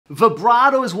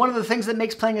Vibrato is one of the things that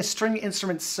makes playing a string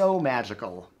instrument so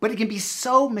magical, but it can be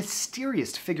so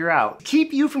mysterious to figure out. To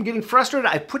keep you from getting frustrated,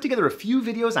 I've put together a few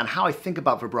videos on how I think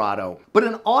about vibrato. But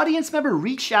an audience member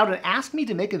reached out and asked me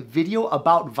to make a video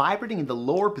about vibrating in the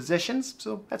lower positions,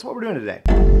 so that's what we're doing today.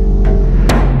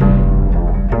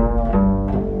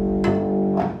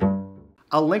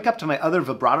 I'll link up to my other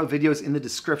vibrato videos in the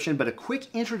description, but a quick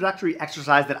introductory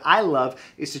exercise that I love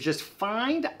is to just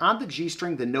find on the G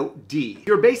string the note D. If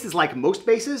your bass is like most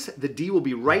basses, the D will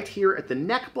be right here at the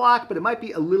neck block, but it might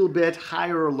be a little bit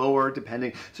higher or lower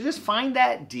depending. So just find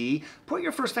that D, put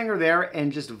your first finger there,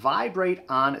 and just vibrate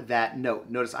on that note.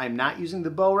 Notice I'm not using the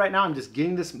bow right now, I'm just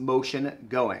getting this motion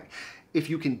going. If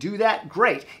you can do that,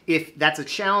 great. If that's a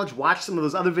challenge, watch some of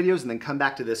those other videos and then come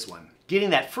back to this one.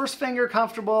 Getting that first finger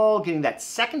comfortable, getting that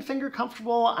second finger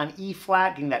comfortable on E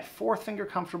flat, getting that fourth finger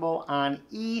comfortable on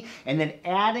E, and then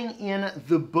adding in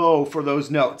the bow for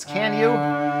those notes. Can you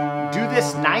do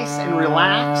this nice and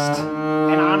relaxed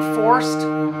and unforced?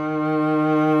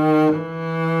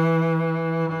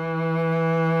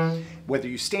 Whether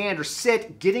you stand or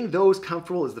sit, getting those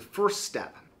comfortable is the first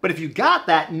step. But if you got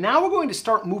that, now we're going to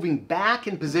start moving back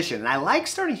in position. And I like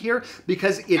starting here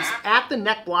because it's at the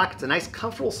neck block. It's a nice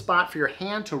comfortable spot for your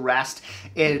hand to rest.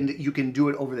 And you can do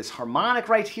it over this harmonic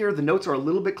right here. The notes are a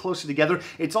little bit closer together.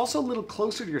 It's also a little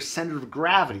closer to your center of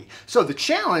gravity. So the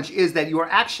challenge is that you are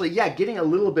actually, getting a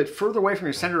little bit further away from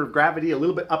your center of gravity, a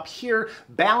little bit up here.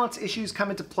 Balance issues come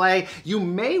into play. You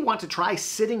may want to try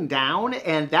sitting down,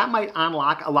 and that might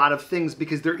unlock a lot of things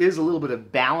because there is a little bit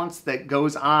of balance that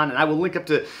goes on. And I will link up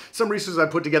to some resources I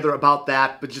put together about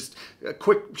that, but just a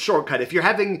quick shortcut. If you're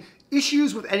having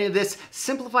issues with any of this,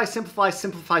 simplify, simplify,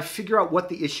 simplify, figure out what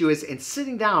the issue is, and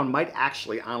sitting down might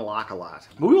actually unlock a lot.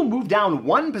 We will move down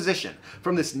one position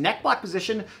from this neck block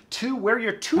position to where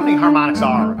your tuning harmonics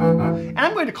are. And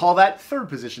I'm going to call that third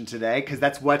position today because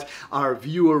that's what our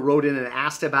viewer wrote in and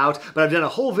asked about, but I've done a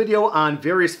whole video on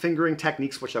various fingering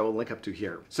techniques, which I will link up to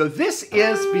here. So this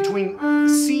is between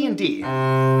C and D.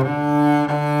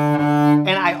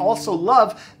 And I also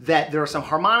love that there are some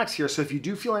harmonics here, so if you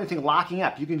do feel anything locking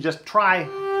up, you can just try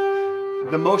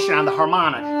the motion on the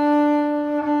harmonic.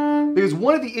 Because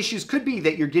one of the issues could be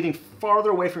that you're getting farther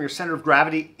away from your center of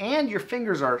gravity and your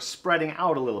fingers are spreading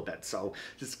out a little bit. So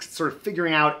just sort of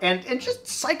figuring out and just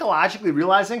psychologically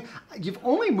realizing you've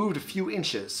only moved a few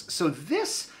inches. So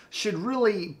this should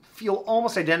really feel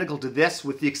almost identical to this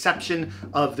with the exception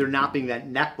of there not being that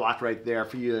neck block right there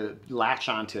for you to latch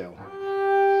onto.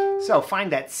 So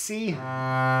find that C. You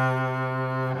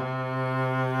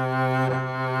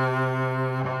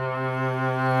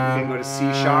can go to C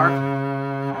sharp.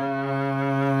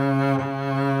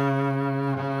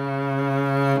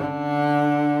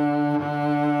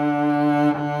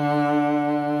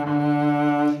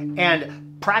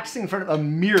 And practicing in front of a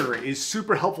mirror is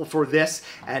super helpful for this,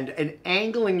 and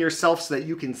angling yourself so that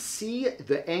you can see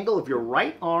the angle of your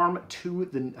right arm to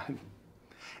the...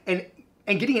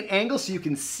 And getting an angle so you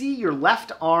can see your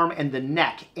left arm and the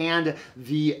neck and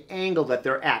the angle that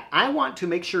they're at. I want to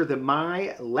make sure that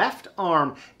my left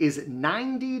arm is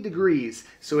 90 degrees,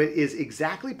 so it is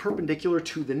exactly perpendicular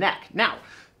to the neck. Now,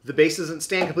 the bass doesn't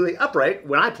stand completely upright,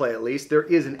 when I play at least, there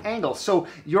is an angle. So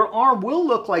your arm will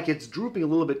look like it's drooping a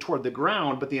little bit toward the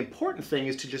ground, but the important thing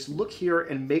is to just look here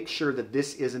and make sure that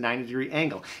this is a 90-degree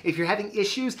angle. If you're having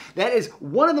issues, that is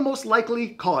one of the most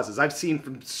likely causes I've seen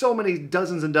from so many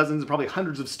dozens and dozens, probably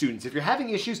hundreds of students. If you're having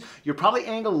issues, you're probably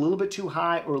angled a little bit too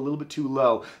high or a little bit too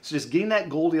low. So just getting that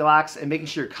Goldilocks and making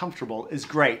sure you're comfortable is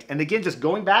great. And again, just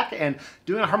going back and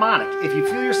doing a harmonic. If you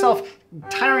feel yourself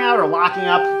tiring out or locking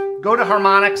up, go to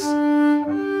harmonics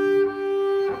and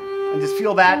just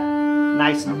feel that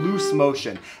nice loose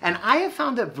motion. And I have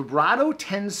found that vibrato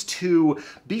tends to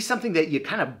be something that you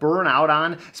kind of burn out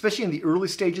on, especially in the early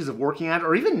stages of working at it,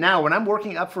 or even now when I'm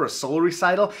working up for a solo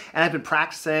recital and I've been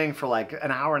practicing for like an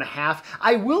hour and a half,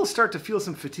 I will start to feel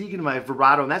some fatigue in my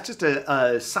vibrato, and that's just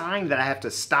a sign that I have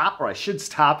to stop, or I should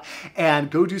stop,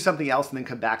 and go do something else and then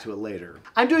come back to it later.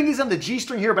 I'm doing these on the G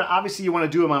string here, but obviously you want to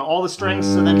do them on all the strings,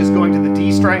 so then just going to the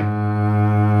D string,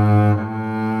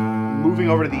 moving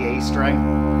over to the A string,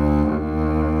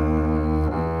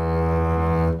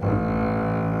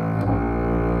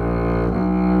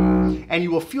 and you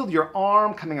will feel your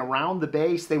arm coming around the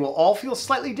bass. They will all feel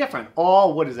slightly different.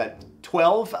 All, what is that,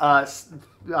 12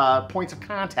 points of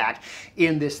contact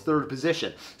in this third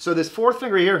position. So this fourth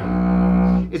finger here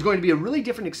is going to be a really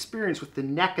different experience with the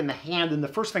neck and the hand than the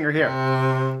first finger here.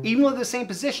 Even with the same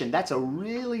position, that's a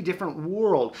really different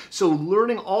world. So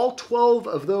learning all 12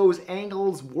 of those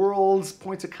angles, worlds,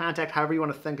 points of contact, however you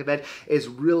want to think of it, is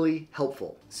really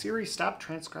helpful. Siri, stop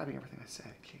transcribing everything I say.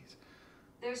 Jeez. please.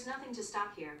 There's nothing to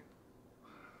stop here.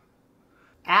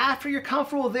 After you're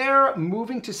comfortable there,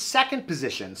 moving to second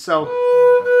position. So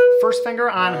first finger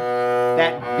on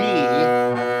that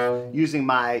B, using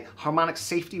my harmonic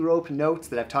safety rope notes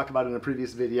that I've talked about in a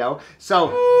previous video. So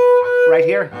right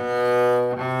here.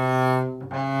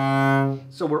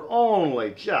 So we're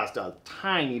only just a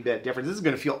tiny bit different. This is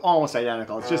going to feel almost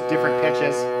identical. It's just different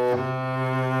pitches.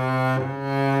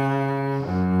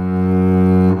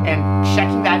 And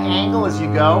checking that angle as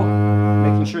you go,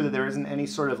 making sure that there isn't any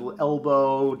sort of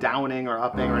elbow downing or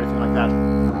upping or anything like that.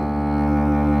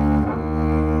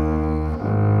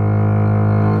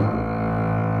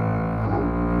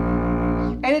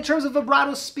 And in terms of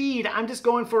vibrato speed, I'm just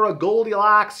going for a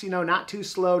Goldilocks, you know, not too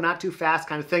slow, not too fast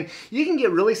kind of thing. You can get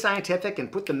really scientific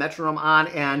and put the metronome on,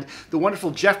 and the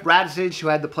wonderful Jeff Braditich, who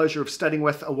I had the pleasure of studying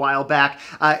with a while back,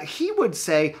 he would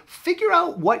say, figure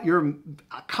out what your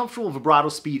comfortable vibrato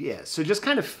speed is. So just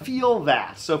kind of feel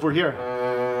that. So if we're here,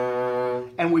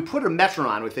 and we put a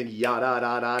metronome on, we think ya da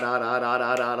da da da da da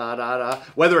da da da da da.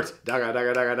 Whether it's da ga da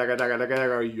ga da ga da ga da ga da ga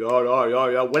or ya da ya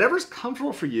ya, whatever's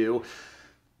comfortable for you.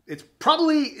 It's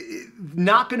probably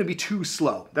not going to be too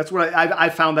slow. That's what I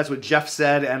found. That's what Jeff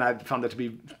said, and I found that to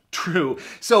be true.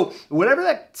 So whatever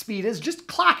that speed is, just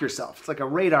clock yourself. It's like a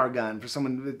radar gun for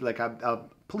someone, like a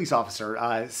police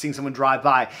officer seeing someone drive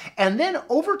by. And then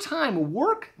over time,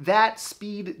 work that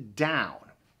speed down.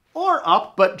 Or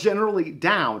up, but generally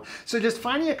down. So just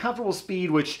finding a comfortable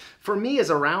speed, which for me is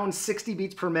around 60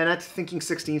 beats per minute, thinking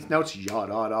 16th notes, ya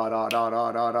da da da da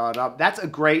da da da da. That's a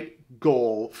great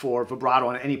goal for vibrato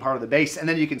on any part of the bass, and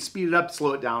then you can speed it up,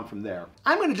 slow it down from there.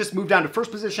 I'm going to just move down to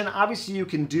first position. Obviously you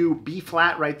can do B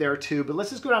flat right there too, but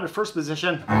let's just go down to first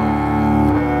position. So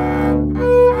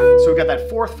we've got that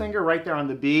fourth finger right there on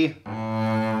the B.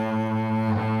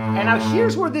 And now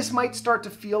here's where this might start to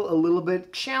feel a little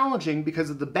bit challenging because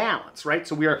of the balance, right?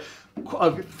 So we are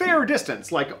a fair distance,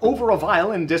 like over a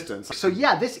violin distance. So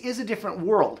yeah, this is a different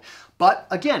world. But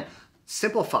again,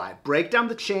 simplify, break down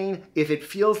the chain. If it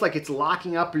feels like it's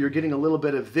locking up or you're getting a little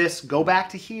bit of this, go back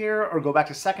to here or go back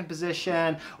to second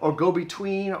position or go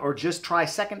between or just try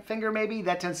second finger maybe.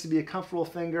 That tends to be a comfortable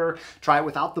finger. Try it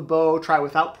without the bow, try it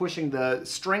without pushing the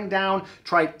string down,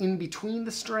 try it in between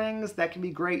the strings. That can be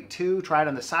great too. Try it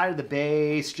on the side of the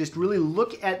bass. Just really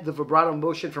look at the vibrato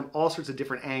motion from all sorts of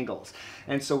different angles.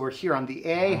 And so we're here on the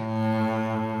A.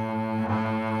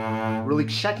 Really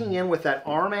checking in with that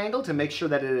arm angle to make sure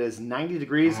that it is 90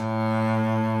 degrees. And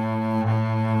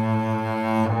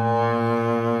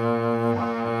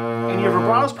your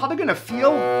vibrato is probably going to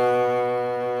feel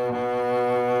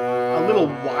a little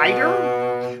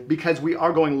wider because we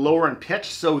are going lower in pitch,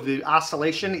 so the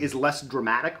oscillation is less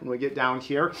dramatic when we get down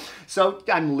here. So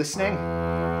I'm listening,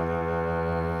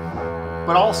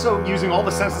 but also using all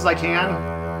the senses I can.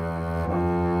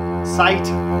 Sight,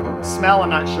 smell, I'm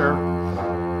not sure.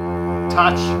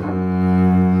 Touch,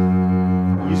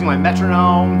 using my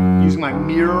metronome, using my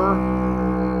mirror.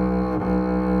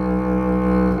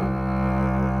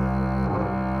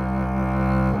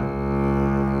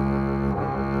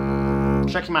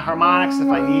 Checking my harmonics if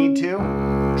I need to.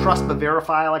 Trust but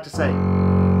verify, I like to say.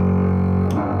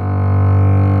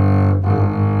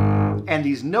 And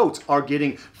these notes are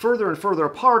getting further and further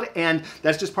apart, and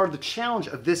that's just part of the challenge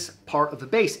of this part of the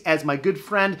bass. As my good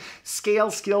friend,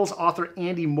 scale skills author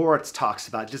Andy Moritz talks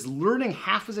about, just learning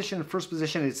half position and first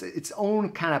position is its own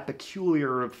kind of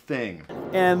peculiar thing.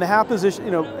 And the half position,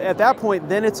 you know, at that point,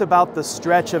 then it's about the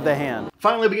stretch of the hand.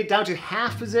 Finally, we get down to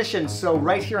half position. So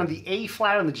right here on the A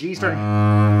flat on the G string,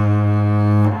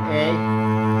 A,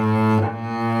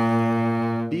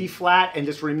 B flat, and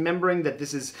just remembering that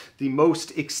this is the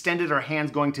most extended our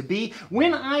hand's going to be.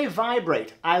 When I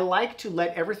vibrate, I like to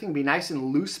let everything be nice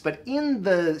and loose, but in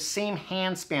the same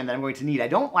hand span that I'm going to need. I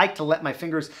don't like to let my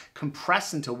fingers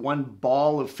compress into one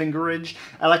ball of fingerage.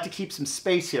 I like to keep some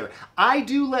space here. I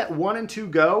do let 1 and 2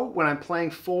 go when I'm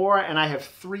playing 4, and I have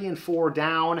 3 and 4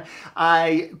 down.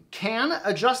 I can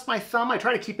adjust my thumb. I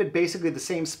try to keep it basically the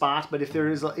same spot, but if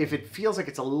it feels like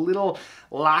it's a little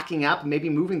locking up, maybe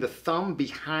moving the thumb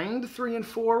behind 3 and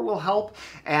 4 will help.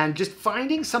 And just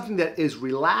finding something that is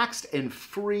relaxed and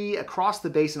free across the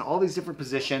bass in all these different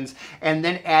positions, and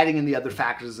then adding in the other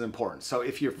factors is important. So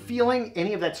if you're feeling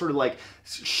any of that sort of like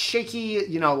shaky,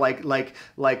 you know, like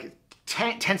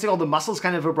tensing all the muscles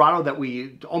kind of vibrato that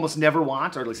we almost never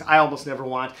want, or at least I almost never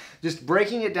want. Just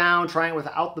breaking it down, trying it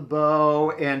without the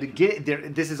bow, and get there.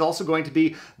 This is also going to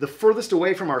be the furthest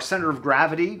away from our center of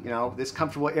gravity, you know, this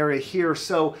comfortable area here.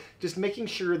 So just making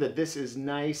sure that this is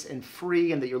nice and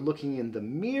free and that you're looking in the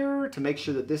mirror to make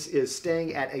sure that this is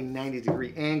staying at a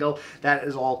 90-degree angle. That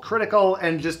is all critical.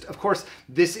 And just, of course,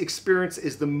 this experience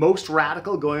is the most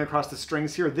radical going across the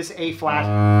strings here. This A flat.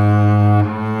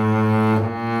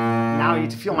 Now you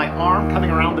need to feel my arm coming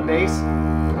around the bass.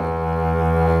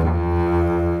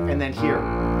 And then here,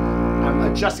 I'm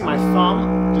adjusting my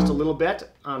thumb just a little bit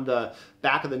on the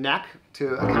back of the neck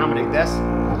to accommodate this,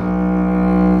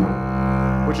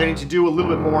 which I need to do a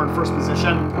little bit more in first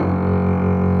position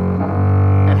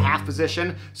and half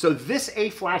position. So this A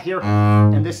flat here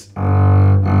and this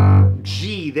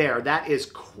G there, that is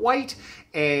quite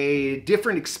a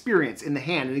different experience in the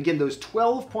hand. And again, those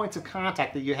 12 points of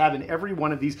contact that you have in every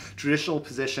one of these traditional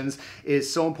positions is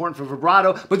so important for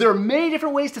vibrato. But there are many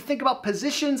different ways to think about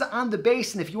positions on the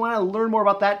bass, and if you want to learn more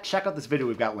about that, check out this video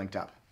we've got linked up.